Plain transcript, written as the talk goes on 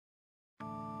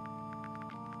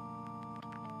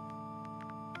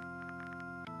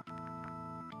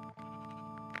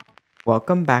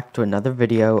Welcome back to another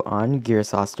video on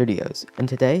Gearsaw Studios, and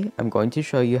today I'm going to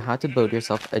show you how to build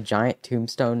yourself a giant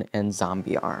tombstone and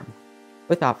zombie arm.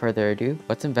 Without further ado,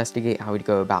 let's investigate how we'd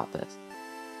go about this.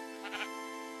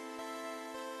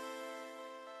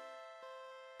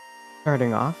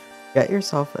 Starting off, get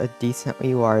yourself a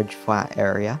decently large flat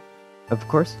area. Of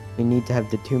course, you need to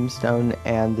have the tombstone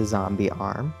and the zombie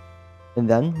arm. And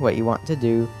then what you want to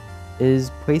do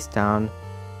is place down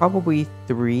probably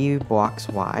 3 blocks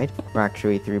wide, or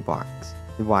actually 3 blocks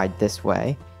wide this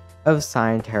way, of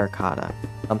cyan terracotta,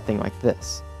 something like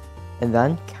this. And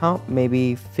then count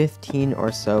maybe 15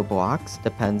 or so blocks,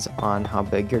 depends on how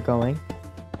big you're going.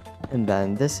 And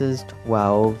then this is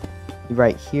 12,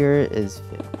 right here is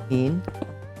 15,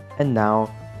 and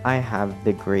now I have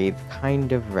the grave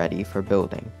kind of ready for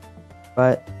building.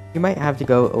 But you might have to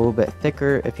go a little bit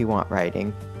thicker if you want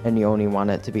writing, and you only want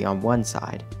it to be on one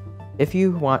side. If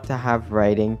you want to have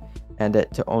writing and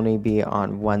it to only be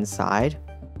on one side,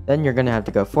 then you're going to have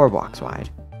to go 4 blocks wide.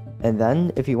 And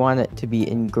then if you want it to be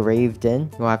engraved in,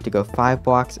 you'll have to go 5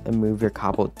 blocks and move your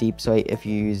cobbled deep slate if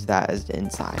you use that as the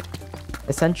inside.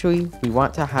 Essentially, we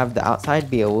want to have the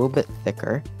outside be a little bit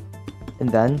thicker, and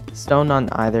then stone on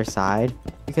either side,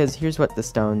 because here's what the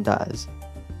stone does.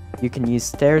 You can use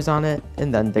stairs on it,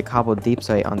 and then the cobbled deep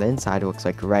slate on the inside looks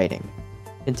like writing.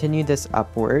 Continue this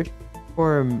upward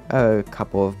for a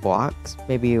couple of blocks,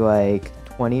 maybe like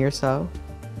 20 or so,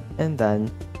 and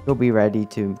then you'll be ready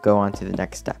to go on to the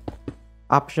next step.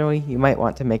 Optionally, you might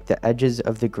want to make the edges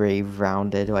of the grave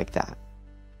rounded like that.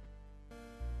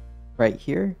 Right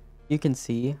here, you can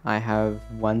see I have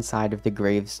one side of the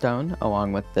gravestone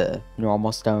along with the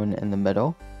normal stone in the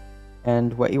middle,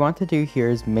 and what you want to do here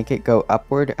is make it go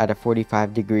upward at a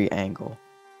 45-degree angle.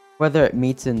 Whether it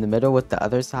meets in the middle with the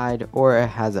other side or it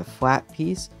has a flat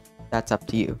piece, that's up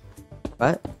to you,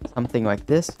 but something like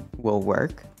this will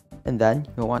work. And then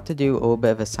you'll want to do a little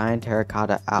bit of a cyan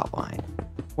terracotta outline.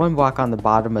 1 block on the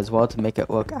bottom as well to make it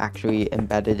look actually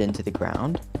embedded into the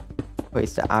ground.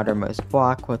 Place the outermost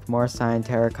block with more cyan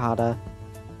terracotta,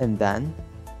 and then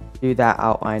do that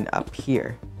outline up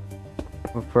here.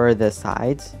 For the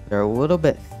sides, they're a little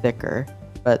bit thicker,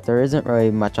 but there isn't really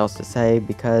much else to say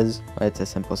because it's a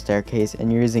simple staircase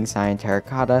and you're using cyan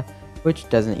terracotta, which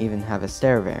doesn't even have a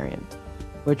stair variant,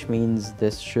 which means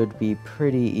this should be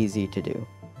pretty easy to do.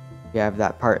 You have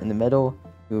that part in the middle,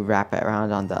 you wrap it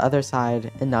around on the other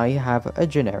side, and now you have a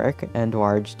generic and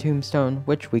large tombstone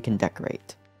which we can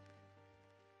decorate.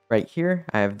 Right here,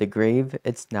 I have the grave.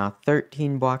 It's now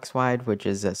 13 blocks wide, which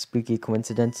is a spooky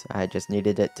coincidence. I just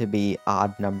needed it to be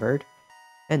odd numbered.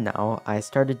 And now I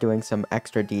started doing some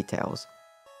extra details.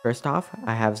 First off,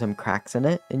 I have some cracks in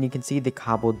it, and you can see the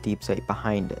cobbled deep slate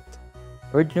behind it.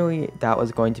 Originally, that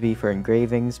was going to be for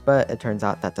engravings, but it turns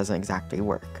out that doesn't exactly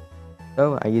work.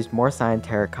 So I used more cyan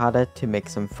terracotta to make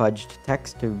some fudged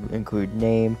text to include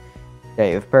name,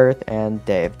 day of birth, and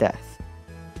day of death.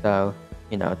 So,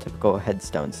 you know, typical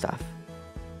headstone stuff.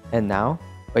 And now,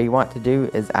 what you want to do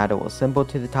is add a little symbol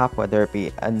to the top, whether it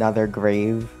be another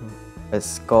grave, a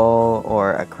skull,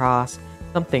 or a cross,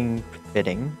 something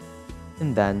fitting.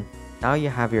 And then, now you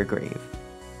have your grave.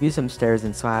 Use some stairs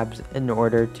and slabs in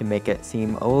order to make it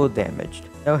seem a little damaged.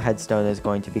 No headstone is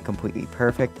going to be completely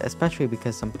perfect, especially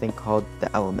because something called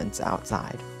the elements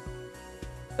outside.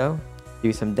 So,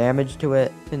 do some damage to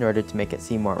it in order to make it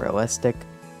seem more realistic,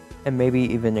 and maybe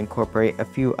even incorporate a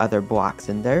few other blocks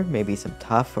in there, maybe some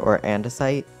tuff or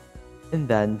andesite, and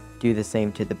then do the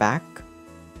same to the back.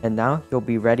 And now you'll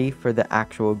be ready for the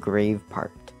actual grave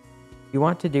part. You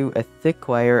want to do a thick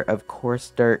layer of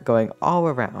coarse dirt going all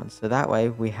around, so that way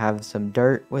we have some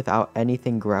dirt without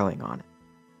anything growing on it.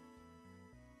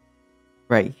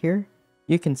 Right here,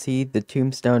 you can see the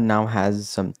tombstone now has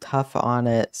some tuff on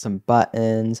it, some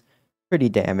buttons, pretty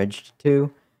damaged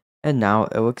too, and now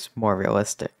it looks more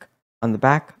realistic. On the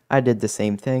back, I did the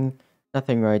same thing,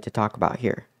 nothing really to talk about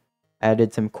here. I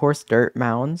added some coarse dirt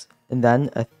mounds, and then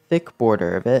a thick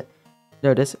border of it.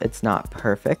 Notice it's not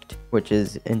perfect, which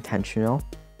is intentional,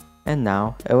 and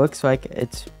now it looks like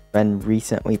it's been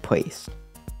recently placed.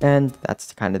 And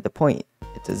that's kind of the point,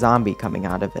 it's a zombie coming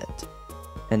out of it.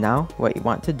 And now what you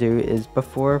want to do is,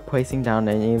 before placing down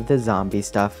any of the zombie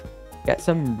stuff, get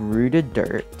some rooted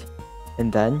dirt,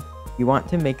 and then you want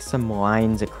to make some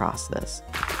lines across this.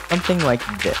 Something like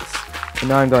this. I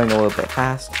know I'm going a little bit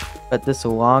fast, but this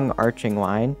long arching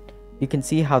line, you can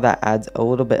see how that adds a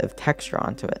little bit of texture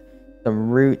onto it.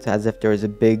 Some roots as if there was a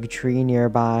big tree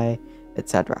nearby,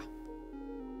 etc.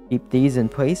 Keep these in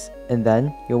place, and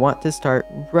then you'll want to start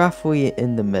roughly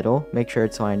in the middle, make sure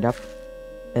it's lined up,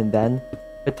 and then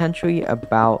potentially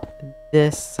about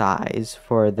this size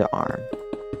for the arm.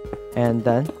 and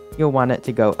then you'll want it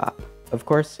to go up. Of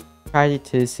course, try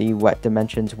to see what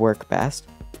dimensions work best,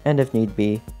 and if need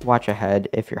be, watch ahead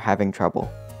if you're having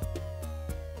trouble.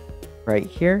 Right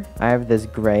here, I have this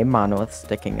gray monolith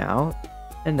sticking out,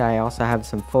 and I also have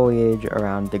some foliage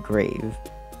around the grave.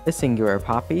 The singular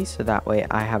poppy, so that way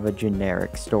I have a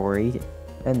generic story.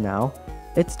 And now,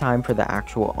 it's time for the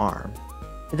actual arm.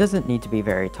 It doesn't need to be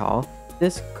very tall.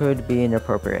 This could be an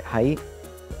appropriate height,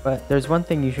 but there's one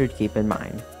thing you should keep in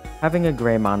mind. Having a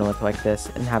gray monolith like this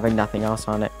and having nothing else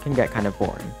on it can get kind of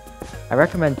boring. I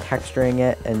recommend texturing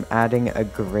it and adding a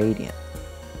gradient.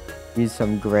 Use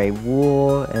some gray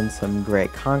wool and some gray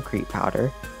concrete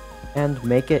powder, and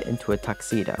make it into a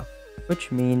tuxedo,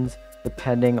 which means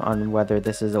depending on whether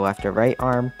this is a left or right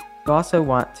arm, you also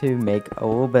want to make a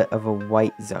little bit of a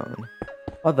white zone,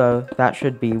 although that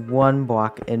should be one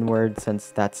block inward since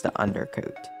that's the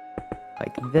undercoat.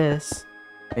 Like this,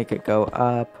 make it go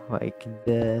up like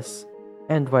this,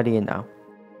 and what do you know?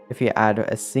 If you add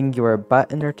a singular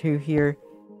button or two here,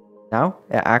 now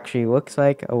it actually looks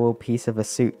like a little piece of a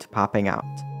suit popping out.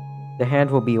 The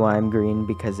hand will be lime green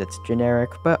because it's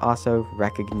generic but also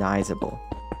recognizable.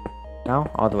 Now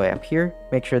all the way up here,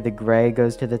 make sure the gray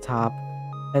goes to the top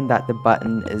and that the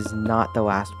button is not the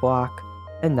last block.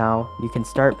 And now you can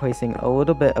start placing a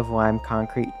little bit of lime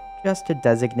concrete just to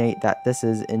designate that this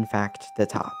is in fact the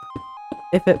top.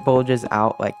 If it bulges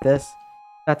out like this,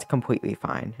 that's completely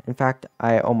fine. In fact,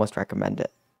 I almost recommend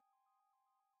it.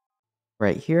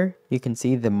 Right here, you can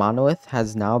see the monolith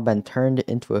has now been turned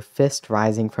into a fist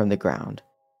rising from the ground.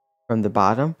 From the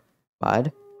bottom,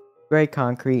 mud, gray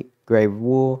concrete, gray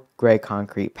wool, gray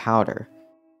concrete powder.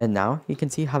 And now you can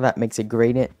see how that makes a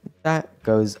gradient that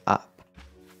goes up.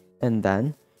 And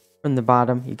then, from the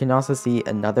bottom, you can also see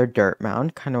another dirt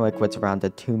mound, kind of like what's around the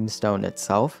tombstone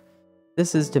itself.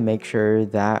 This is to make sure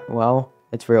that, well,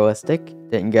 it's realistic,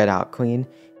 didn't get out clean.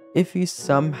 If you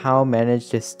somehow manage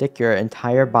to stick your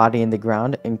entire body in the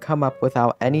ground and come up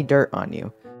without any dirt on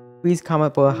you, please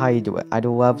comment below how you do it. I'd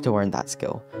love to learn that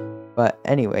skill. But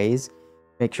anyways,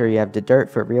 make sure you have the dirt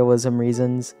for realism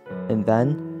reasons. And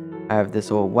then I have this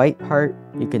little white part.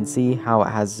 You can see how it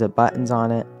has the buttons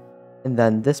on it. And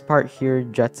then this part here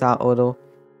juts out a little,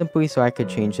 simply so I could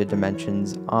change the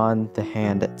dimensions on the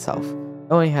hand itself.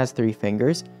 It only has 3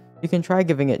 fingers. You can try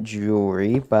giving it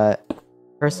jewelry, but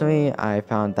personally, I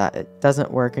found that it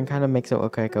doesn't work and kind of makes it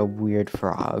look like a weird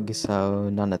frog, so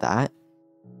none of that.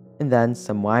 And then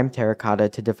some lime terracotta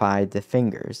to divide the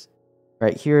fingers.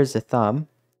 Right here is the thumb.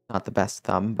 Not the best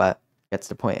thumb, but gets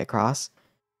the point across.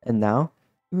 And now,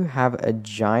 you have a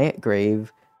giant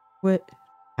grave which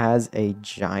has a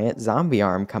giant zombie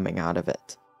arm coming out of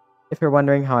it. If you're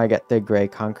wondering how I get the gray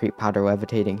concrete powder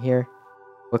levitating here,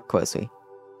 look closely.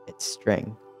 It's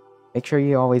string. Make sure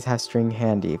you always have string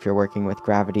handy if you're working with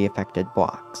gravity-affected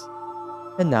blocks.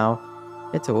 And now,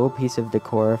 it's a little piece of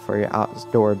decor for your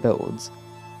outdoor builds.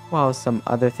 While some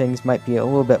other things might be a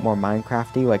little bit more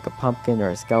Minecrafty, like a pumpkin or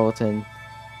a skeleton.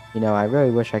 You know, I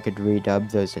really wish I could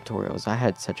redub those tutorials. I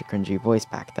had such a cringy voice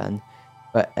back then.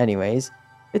 But anyways,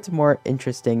 it's a more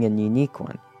interesting and unique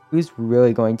one. Who's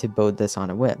really going to build this on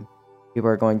a whim? People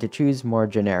are going to choose more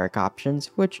generic options,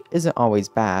 which isn't always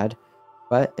bad.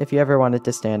 But if you ever wanted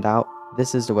to stand out,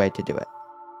 this is the way to do it.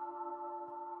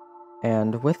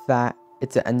 And with that,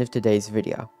 it's the end of today's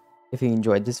video. If you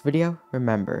enjoyed this video,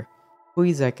 remember,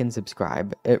 please like and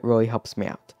subscribe, it really helps me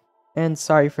out. And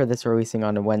sorry for this releasing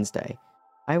on a Wednesday.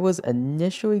 I was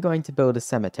initially going to build a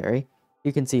cemetery.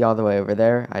 You can see all the way over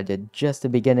there, I did just the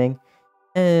beginning.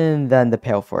 And then the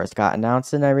Pale Forest got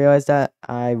announced and I realized that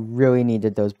I really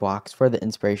needed those blocks for the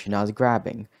inspiration I was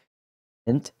grabbing.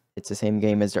 Hint, it's the same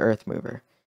game as the Earth Mover.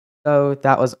 So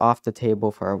that was off the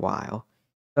table for a while.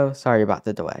 So sorry about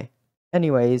the delay.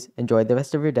 Anyways, enjoy the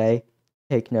rest of your day.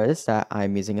 Take notice that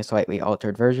I'm using a slightly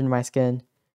altered version of my skin.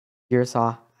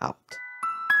 Gearsaw out.